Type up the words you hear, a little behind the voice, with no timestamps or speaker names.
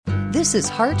This is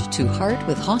Heart to Heart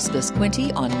with Hospice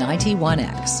Quinte on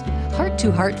 91X. Heart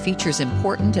to Heart features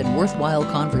important and worthwhile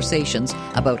conversations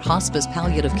about hospice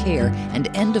palliative care and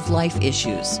end-of-life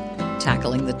issues,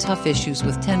 tackling the tough issues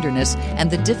with tenderness and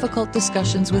the difficult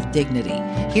discussions with dignity.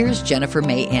 Here's Jennifer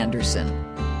May Anderson.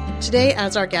 Today,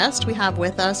 as our guest, we have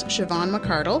with us Siobhan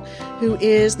McArdle, who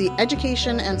is the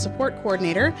Education and Support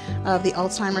Coordinator of the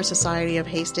Alzheimer's Society of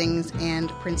Hastings and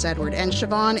Prince Edward. And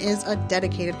Siobhan is a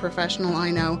dedicated professional,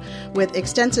 I know, with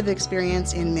extensive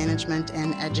experience in management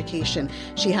and education.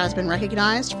 She has been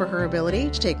recognized for her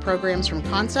ability to take programs from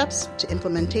concepts to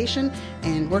implementation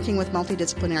and working with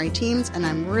multidisciplinary teams. And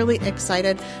I'm really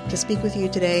excited to speak with you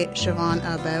today, Siobhan,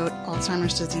 about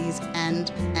Alzheimer's disease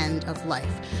and end of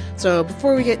life. So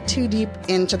before we get too deep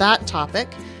into that topic,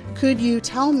 could you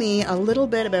tell me a little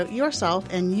bit about yourself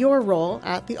and your role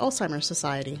at the Alzheimer's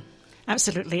Society?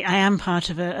 Absolutely. I am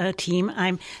part of a team.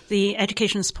 I'm the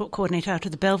Education Support Coordinator out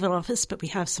of the Belleville office, but we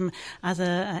have some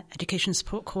other Education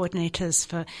Support Coordinators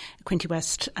for Quinte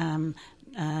West,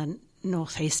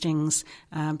 North Hastings,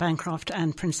 Bancroft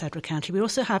and Prince Edward County. We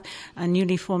also have a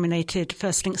newly formulated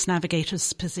First Links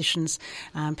Navigators positions.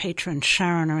 Petra and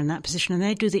Sharon are in that position, and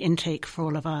they do the intake for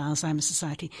all of our Alzheimer's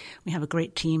Society. We have a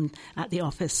great team at the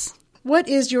office. What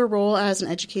is your role as an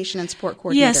Education and Support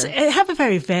Coordinator? Yes, I have a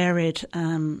very varied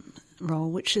role,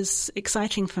 which is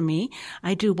exciting for me.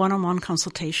 I do one-on-one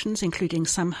consultations, including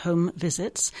some home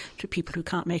visits to people who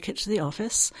can't make it to the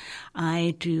office.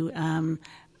 I do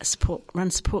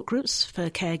run support groups for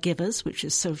caregivers, which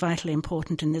is so vitally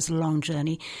important in this long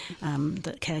journey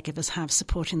that caregivers have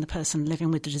supporting the person living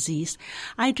with the disease.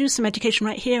 I do some education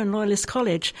right here in Loyalist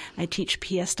College. I teach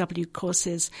PSW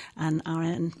courses and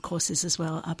RN courses as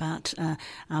well about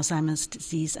Alzheimer's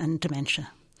disease and dementia.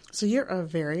 So you're a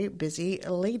very busy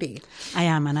lady. I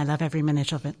am, and I love every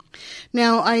minute of it.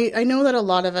 Now, I know that a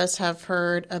lot of us have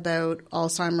heard about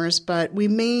Alzheimer's, but we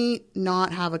may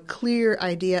not have a clear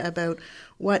idea about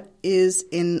what is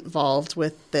involved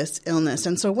with this illness.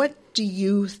 And so what do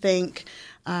you think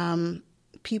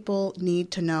people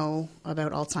need to know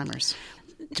about Alzheimer's?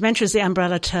 Dementia is the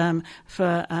umbrella term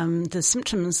for the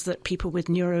symptoms that people with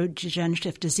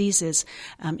neurodegenerative diseases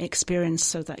experience.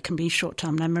 So that can be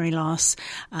short-term memory loss,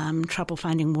 trouble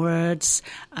finding words,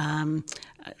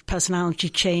 personality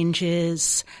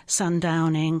changes,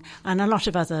 sundowning, and a lot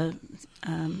of other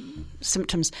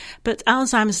symptoms. But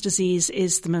Alzheimer's disease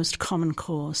is the most common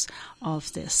cause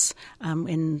of this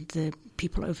in the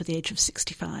people over the age of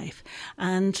 65.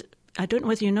 And I don't know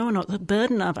whether you know or not, the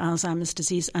burden of Alzheimer's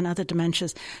disease and other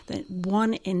dementias, that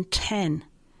 1 in 10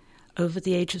 over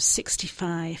the age of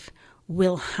 65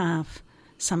 will have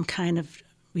some kind of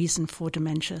reason for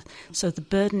dementia. So the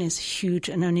burden is huge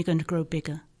and only going to grow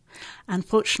bigger.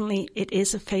 Unfortunately, it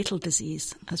is a fatal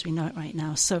disease, as we know it right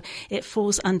now. So it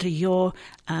falls under your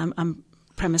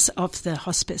premise of the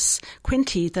Hospice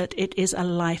Quinte that it is a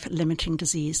life-limiting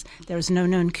disease. There is no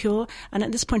known cure, and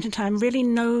at this point in time, really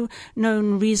no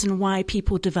known reason why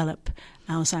people develop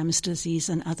Alzheimer's disease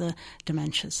and other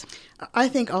dementias. I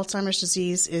think Alzheimer's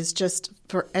disease is just,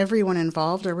 for everyone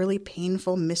involved, a really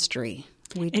painful mystery.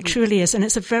 It truly is, and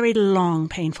it's a very long,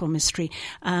 painful mystery.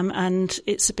 And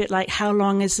it's a bit like, how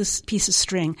long is this piece of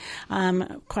string?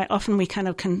 Quite often we kind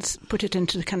of can put it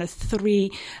into kind of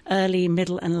 3 early,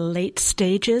 middle, and late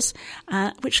stages,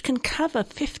 which can cover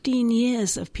 15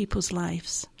 years of people's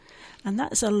lives. And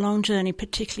that's a long journey,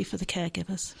 particularly for the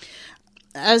caregivers.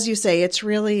 As you say, it's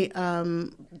really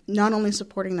not only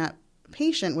supporting that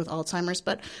patient with Alzheimer's,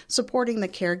 but supporting the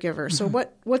caregiver. Mm-hmm. So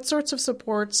what sorts of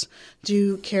supports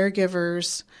do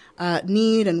caregivers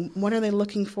need, and what are they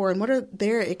looking for, and what are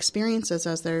their experiences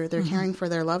as they're mm-hmm. caring for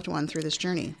their loved one through this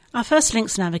journey? Our First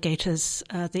Links Navigators,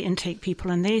 the intake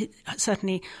people, and they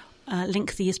certainly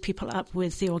link these people up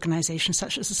with the organisations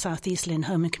such as the South East Lynn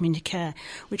Home and Community Care,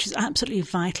 which is absolutely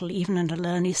vital, even at an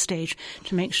early stage,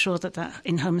 to make sure that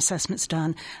in-home assessment's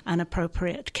done and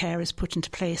appropriate care is put into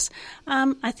place.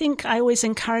 I think I always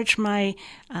encourage my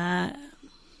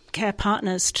care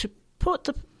partners to put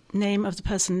the name of the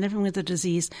person living with the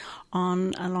disease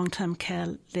on a long-term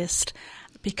care list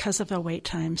because of our wait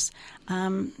times.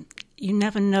 You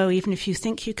never know, even if you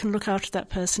think you can look after that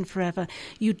person forever,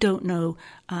 you don't know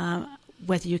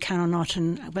whether you can or not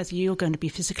and whether you're going to be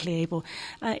physically able.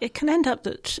 It can end up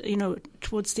that,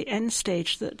 towards the end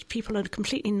stage, that people are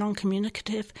completely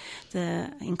non-communicative.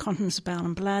 They're incontinence of bowel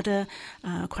and bladder,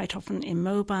 quite often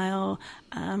immobile.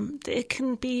 It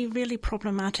can be really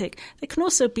problematic. There can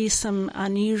also be some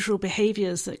unusual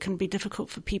behaviours that can be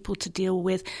difficult for people to deal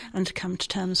with and to come to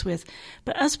terms with.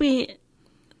 But as we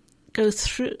go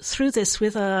through this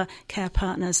with our care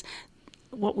partners,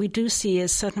 what we do see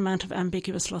is a certain amount of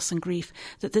ambiguous loss and grief,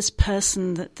 that this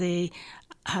person that they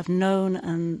have known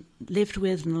and lived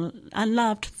with and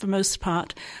loved for most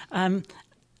part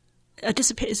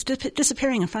is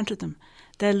disappearing in front of them.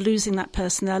 They're losing that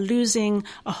person. They're losing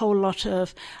a whole lot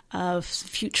of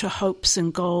future hopes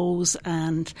and goals,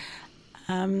 and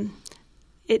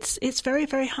it's very,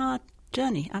 very hard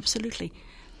journey, absolutely.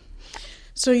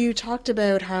 So you talked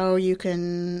about how you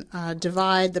can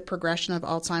divide the progression of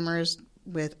Alzheimer's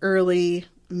with early,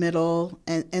 middle,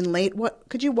 and late. What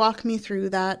could you walk me through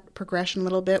that progression a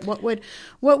little bit? What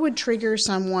would trigger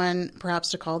someone perhaps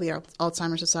to call the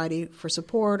Alzheimer's Society for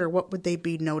support, or what would they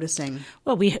be noticing?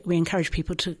 Well, we encourage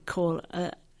people to call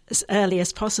as early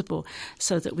as possible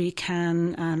so that we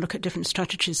can look at different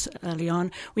strategies early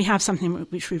on. We have something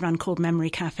which we run called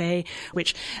Memory Cafe,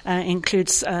 which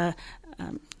includes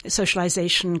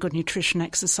socialization, good nutrition,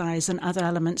 exercise, and other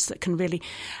elements that can really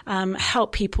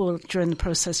help people during the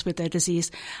process with their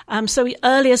disease. So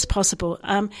early as possible.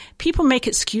 People make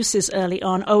excuses early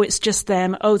on. Oh, it's just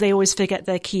them. Oh, they always forget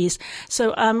their keys.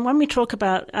 So when we talk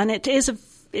about, and it's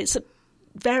a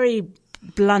very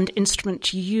blunt instrument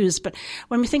to use, but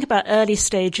when we think about early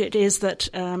stage, it is that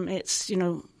it's,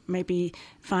 maybe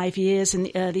 5 years in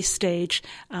the early stage,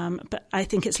 but I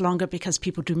think it's longer because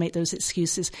people do make those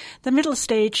excuses. The middle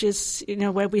stage is,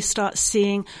 where we start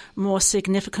seeing more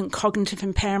significant cognitive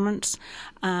impairments,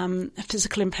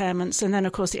 physical impairments, and then,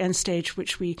 of course, the end stage,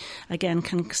 which we, again,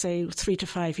 can say 3 to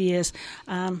 5 years.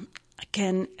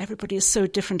 Again, everybody is so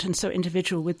different and so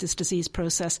individual with this disease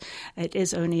process. It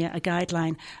is only a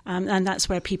guideline. And that's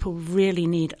where people really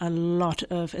need a lot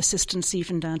of assistance,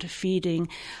 even down to feeding,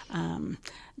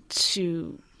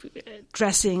 to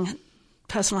dressing,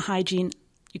 personal hygiene.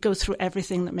 You go through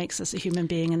everything that makes us a human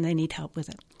being, and they need help with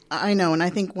it. I know, and I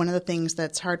think one of the things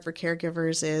that's hard for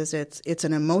caregivers is it's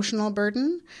an emotional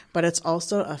burden, but it's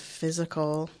also a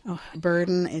physical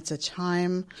burden. It's a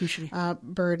time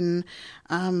burden.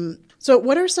 So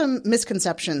what are some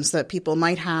misconceptions that people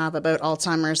might have about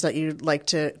Alzheimer's that you'd like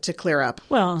to clear up?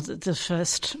 Well, the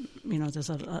first, there's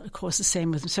of course the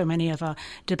same with so many of our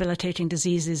debilitating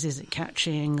diseases. Is it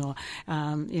catching, or,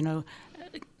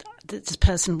 this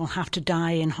person will have to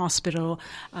die in hospital.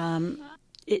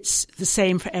 It's the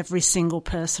same for every single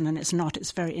person, and it's not.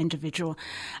 It's very individual.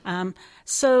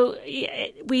 So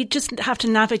we just have to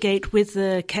navigate with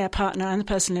the care partner and the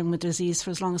person living with disease for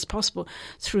as long as possible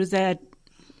through their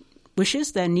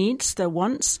wishes, their needs, their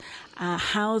wants,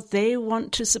 how they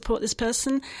want to support this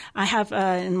person. I have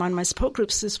in one of my support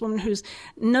groups this woman who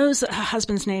knows that her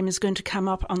husband's name is going to come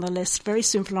up on the list very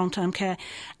soon for long-term care,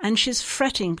 and she's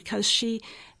fretting because she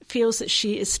feels that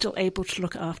she is still able to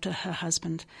look after her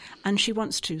husband, and she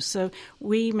wants to. So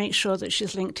we make sure that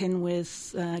she's linked in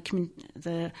with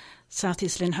the South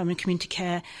East Lynn Home and Community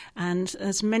Care, and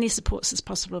as many supports as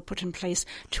possible are put in place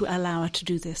to allow her to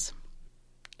do this.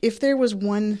 If there was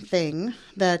one thing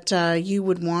that you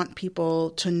would want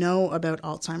people to know about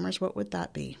Alzheimer's, what would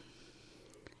that be?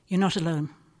 You're not alone.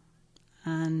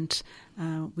 And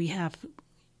we have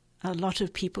a lot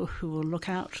of people who will look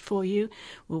out for you,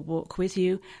 will walk with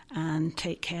you, and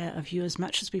take care of you as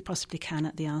much as we possibly can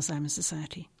at the Alzheimer's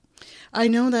Society. I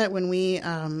know that when we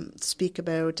speak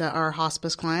about our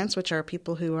hospice clients, which are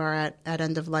people who are at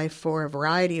end of life for a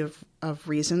variety of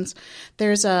reasons,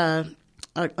 there's a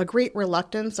great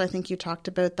reluctance. I think you talked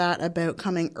about that, about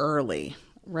coming early,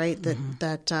 right?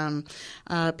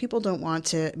 That people don't want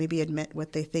to maybe admit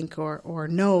what they think or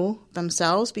know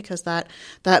themselves, because that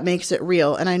makes it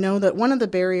real. And I know that one of the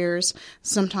barriers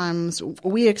sometimes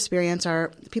we experience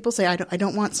are people say, I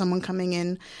don't want someone coming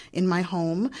in my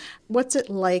home. What's it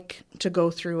like to go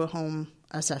through a home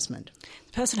assessment?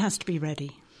 The person has to be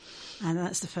ready. And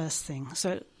that's the first thing.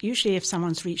 So usually if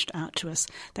someone's reached out to us,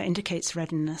 that indicates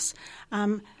readiness.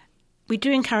 We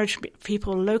do encourage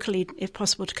people locally, if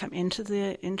possible, to come into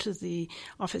the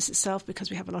office itself, because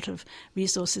we have a lot of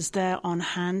resources there on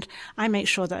hand. I make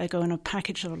sure that I go in a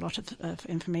package of a lot of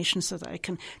information so that I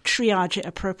can triage it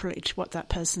appropriately to what that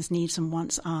person's needs and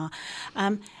wants are.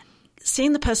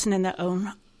 Seeing the person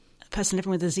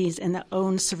living with disease in their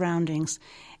own surroundings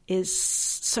is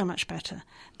so much better.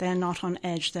 They're not on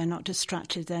edge, they're not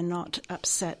distracted, they're not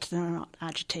upset, they're not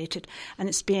agitated. And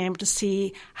it's being able to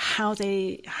see how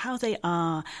they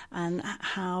are and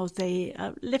how they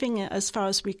are living as far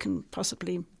as we can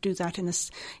possibly do that in a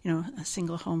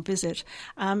single home visit.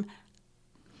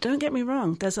 Don't get me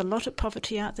wrong, there's a lot of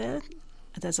poverty out there.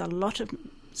 There's a lot of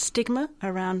stigma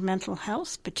around mental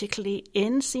health, particularly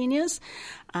in seniors.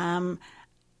 And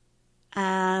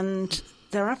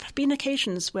there have been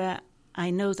occasions where I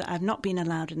know that I've not been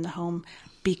allowed in the home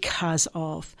because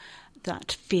of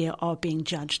that fear of being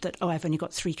judged, that, I've only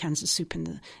got 3 cans of soup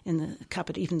in the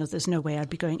cupboard, even though there's no way I'd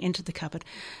be going into the cupboard.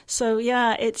 So,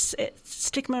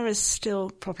 stigma is still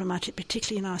problematic,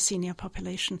 particularly in our senior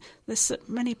population.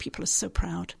 Many people are so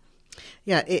proud.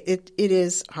 Yeah, it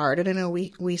is hard. And I know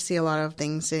we see a lot of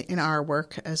things in our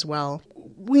work as well.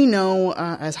 We know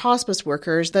as hospice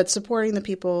workers that supporting the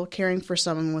people caring for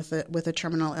someone with a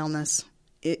terminal illness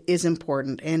is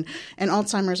important. And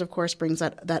Alzheimer's, of course, brings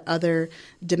that other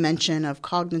dimension of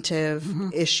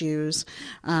cognitive issues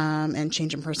and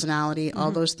change in personality,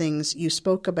 all those things you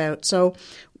spoke about. So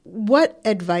what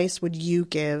advice would you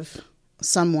give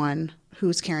someone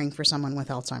who's caring for someone with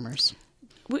Alzheimer's?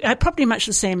 Probably much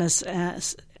the same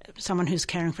as someone who's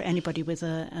caring for anybody with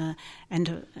a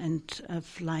end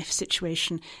of life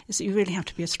situation, is that you really have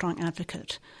to be a strong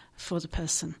advocate for the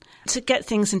person. To get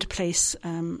things into place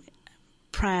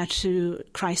prior to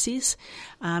crises,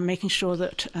 making sure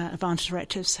that advance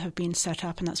directives have been set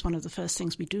up, and that's one of the first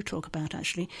things we do talk about,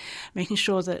 actually, making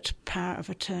sure that power of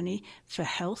attorney for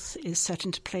health is set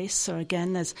into place. So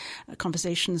again, there's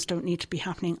conversations don't need to be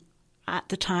happening at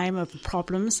the time of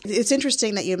problems. It's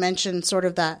interesting that you mentioned sort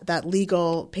of that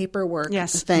legal paperwork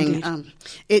thing.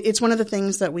 It's one of the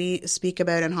things that we speak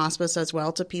about in hospice as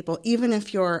well to people, even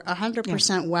if you're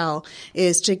 100% well,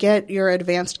 is to get your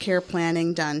advanced care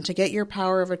planning done, to get your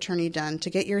power of attorney done,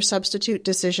 to get your substitute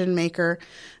decision maker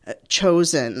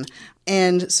chosen.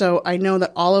 And so I know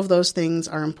that all of those things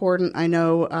are important. I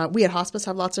know we at hospice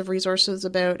have lots of resources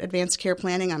about advanced care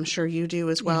planning. I'm sure you do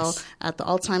as well at the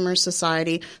Alzheimer's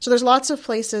Society. So there's lots of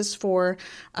places for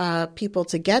people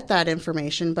to get that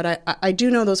information. But I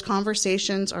do know those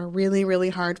conversations are really, really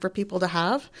hard for people to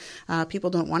have.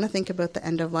 People don't want to think about the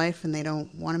end of life, and they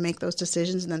don't want to make those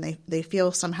decisions. And then they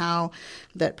feel somehow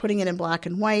that putting it in black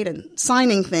and white and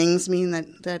signing things mean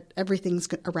that everything's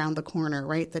around the corner,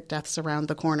 right? That death's around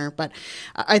the corner. But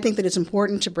I think that it's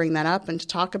important to bring that up and to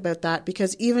talk about that,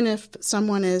 because even if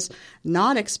someone is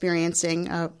not experiencing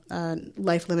a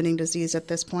life-limiting disease at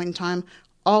this point in time,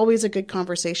 always a good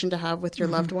conversation to have with your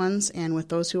loved ones and with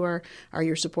those who are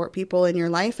your support people in your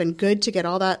life, and good to get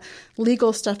all that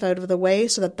legal stuff out of the way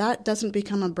so that doesn't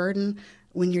become a burden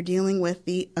when you're dealing with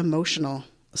the emotional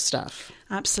stuff.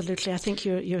 Absolutely. I think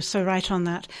you're so right on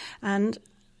that. And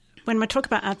when we talk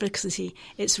about advocacy,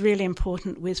 it's really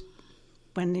important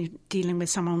when you're dealing with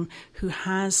someone who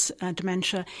has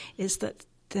dementia, is that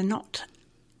they're not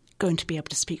going to be able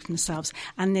to speak for themselves,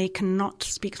 and they cannot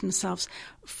speak for themselves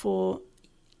for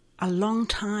a long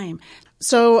time.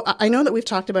 So I know that we've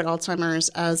talked about Alzheimer's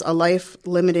as a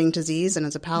life-limiting disease and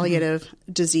as a palliative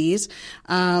disease.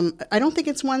 I don't think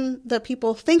it's one that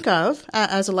people think of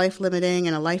as a life-limiting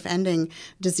and a life-ending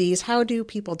disease. How do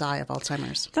people die of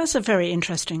Alzheimer's? That's a very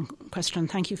interesting question.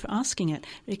 Thank you for asking it,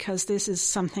 because this is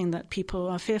something that people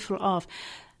are fearful of.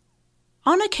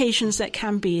 On occasions, it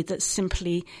can be that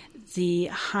simply the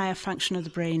higher function of the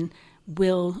brain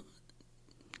will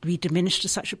be diminished to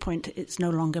such a point it's no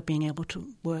longer being able to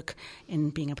work in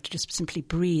being able to just simply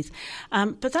breathe.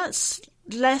 But that's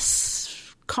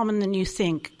less common than you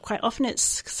think. Quite often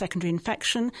it's secondary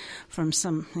infection from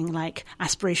something like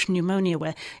aspiration pneumonia,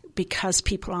 where because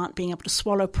people aren't being able to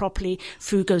swallow properly,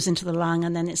 food goes into the lung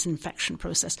and then it's an infection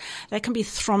process. There can be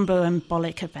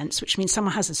thromboembolic events, which means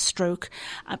someone has a stroke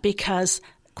because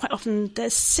quite often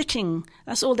they're sitting.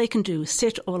 That's all they can do,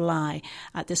 sit or lie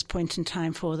at this point in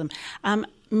time for them.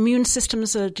 Immune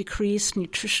systems are decreased,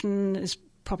 nutrition is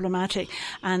problematic,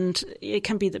 and it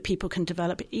can be that people can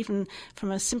develop, even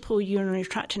from a simple urinary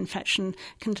tract infection,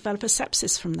 can develop a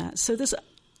sepsis from that. So there's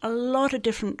a lot of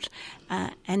different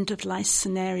end-of-life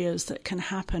scenarios that can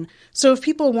happen. So if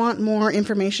people want more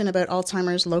information about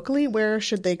Alzheimer's locally, where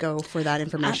should they go for that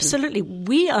information? Absolutely.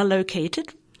 We are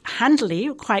located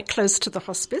handily quite close to the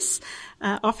hospice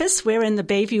office. We're in the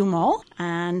Bayview Mall,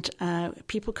 and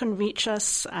people can reach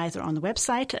us either on the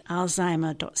website at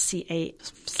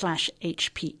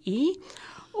alzheimer.ca/HPE,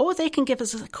 or they can give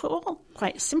us a call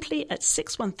quite simply at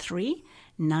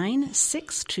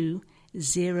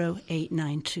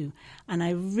 613-962-0892. And I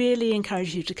really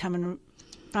encourage you to come and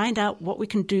find out what we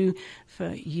can do for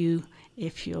you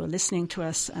if you're listening to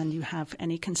us and you have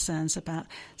any concerns about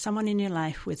someone in your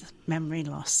life with memory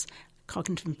loss,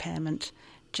 cognitive impairment,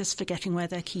 just forgetting where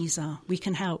their keys are. We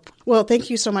can help. Well, thank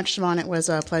you so much, Siobhan. It was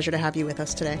a pleasure to have you with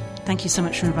us today. Thank you so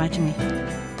much for inviting me.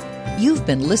 You've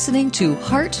been listening to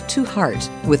Heart to Heart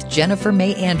with Jennifer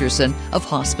May Anderson of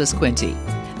Hospice Quinte.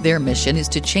 Their mission is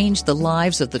to change the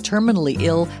lives of the terminally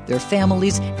ill, their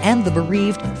families, and the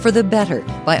bereaved for the better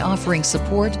by offering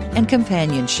support and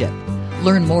companionship.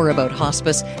 Learn more about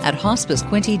hospice at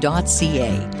hospicequinty.ca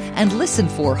and listen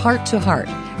for Heart to Heart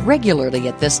regularly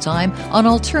at this time on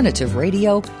Alternative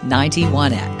Radio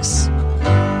 91X.